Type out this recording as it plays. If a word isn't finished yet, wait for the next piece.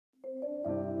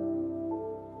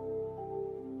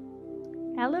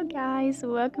Hello guys,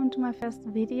 welcome to my first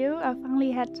video. I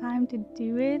finally had time to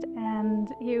do it and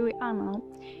here we are now.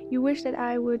 You wish that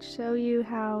I would show you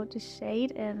how to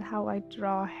shade and how I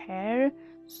draw hair,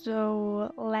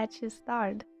 so let's just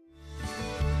start.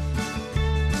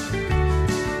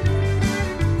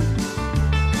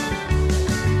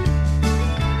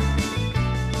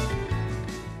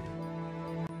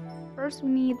 First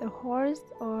we need a horse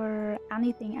or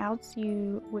anything else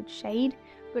you would shade,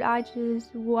 but I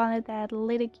just wanted that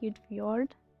little cute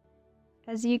fjord.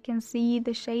 As you can see,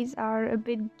 the shades are a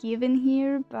bit given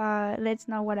here, but that's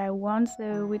not what I want,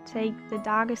 so we take the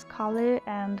darkest color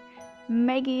and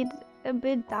make it a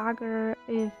bit darker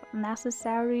if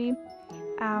necessary.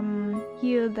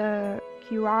 Here the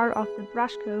QR of the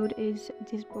brush code is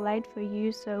displayed for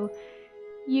you, so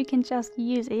you can just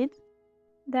use it.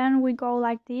 Then we go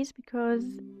like this because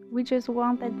we just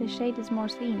want that the shade is more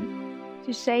seen.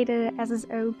 To shade a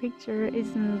SSO picture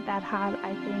isn't that hard,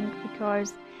 I think,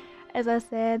 because as I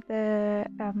said, the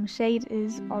shade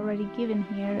is already given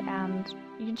here and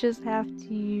you just have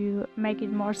to make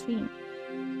it more seen.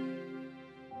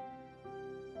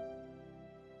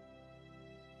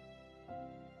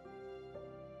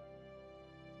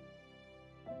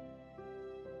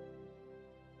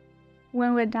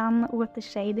 When we're done with the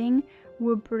shading,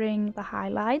 we'll bring the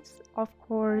highlights. Of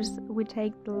course, we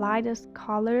take the lightest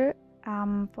color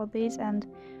for this and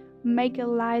make it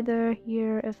lighter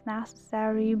here if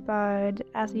necessary, but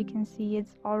as you can see,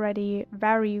 it's already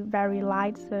very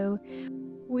light, so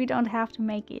we don't have to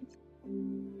make it.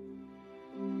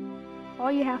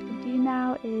 All you have to do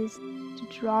now is to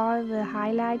draw the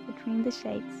highlight between the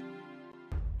shades.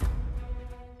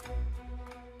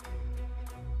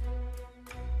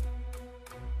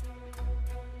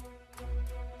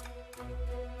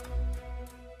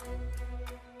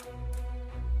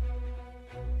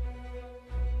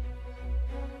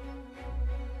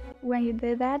 When you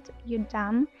did that, you're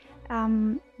done.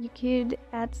 You could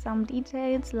add some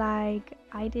details like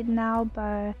I did now,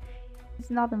 but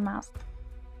it's not a must.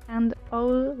 And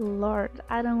oh lord,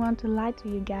 I don't want to lie to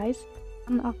you guys,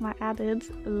 none of my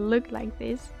edits look like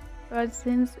this, but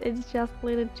since it's just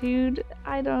little dude,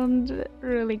 I don't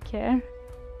really care.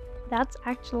 That's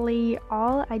actually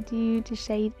all I do to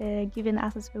shade a given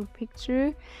SSO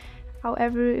picture.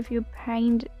 However, if you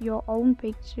paint your own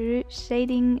picture,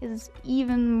 shading is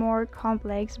even more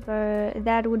complex, but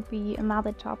that would be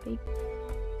another topic.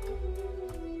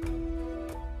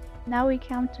 Now we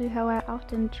come to how I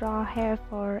often draw hair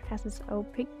for SSO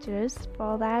pictures.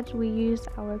 For that we use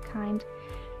our kind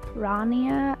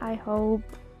𝘚𝘈𝘒𝘌. I hope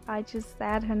I just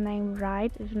said her name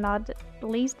right. If not,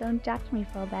 please don't judge me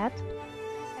for that.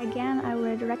 Again, I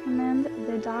would recommend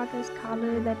the darkest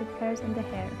color that appears in the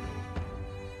hair.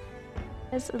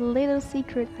 As a little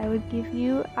secret I would give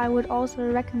you, I would also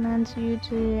recommend you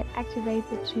to activate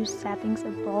the two settings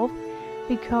above,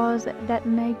 because that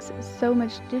makes so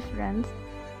much difference.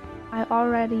 I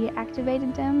already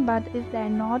activated them, but if they're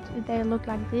not, if they look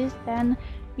like this, then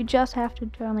you just have to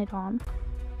turn it on.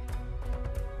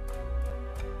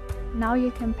 Now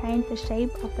you can paint the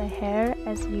shape of the hair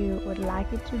as you would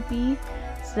like it to be.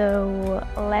 So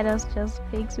let us just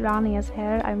fix 𝘚𝘈𝘒𝘌's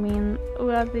hair. I mean,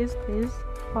 what is this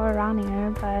for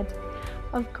𝘚𝘈𝘒? But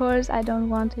of course I don't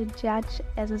want to judge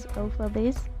SSO for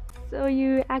this, so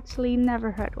you actually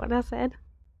never heard what I said.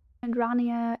 And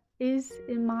𝘚𝘈𝘒 is,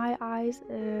 in my eyes,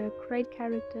 a great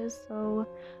character, so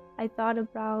I thought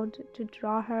about to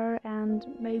draw her and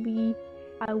maybe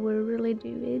I will really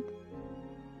do it.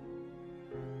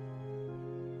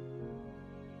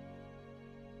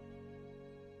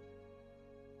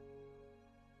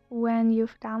 When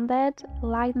you've done that,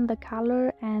 lighten the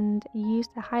color and use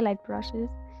the highlight brushes.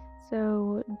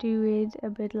 So do it a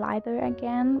bit lighter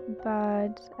again,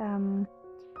 but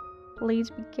please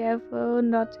be careful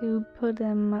not to put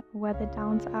them where the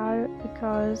downs are,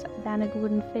 because then it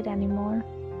wouldn't fit anymore.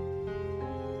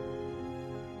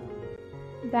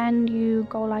 Then you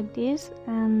go like this,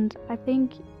 and I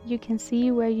think you can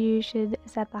see where you should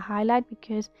set the highlight,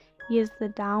 because here's the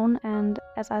down, and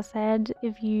as I said,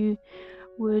 if you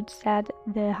would set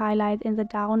the highlight in the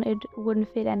down, it wouldn't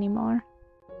fit anymore.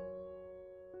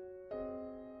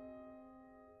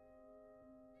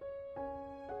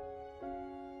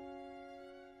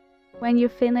 When you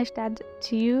finish that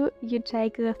too, you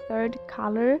take the third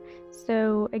color,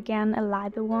 so again a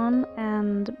lighter one.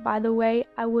 And by the way,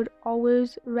 I would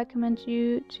always recommend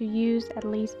you to use at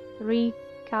least 3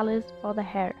 colors for the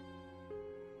hair.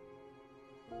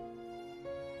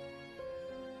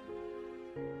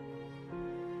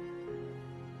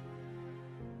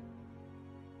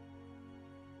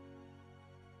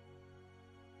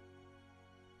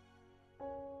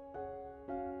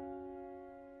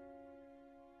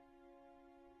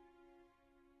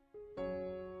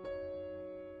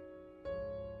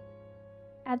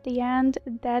 At the end,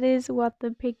 that is what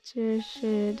the picture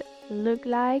should look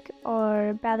like,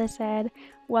 or better said,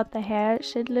 what the hair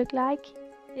should look like.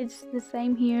 It's the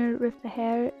same here with the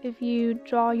hair. If you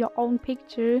draw your own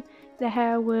picture, the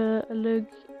hair will look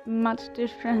much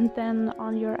different than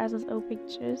on your SSO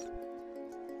pictures.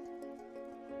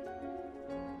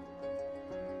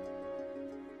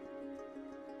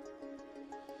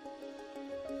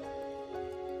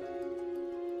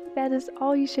 That is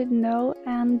all you should know,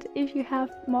 and if you have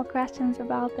more questions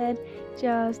about that,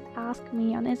 just ask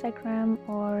me on Instagram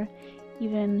or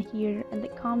even here in the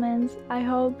comments. I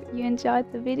hope you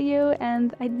enjoyed the video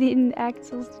and I didn't act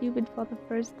so stupid for the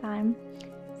first time.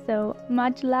 So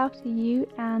much love to you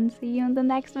and see you in the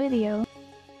next video.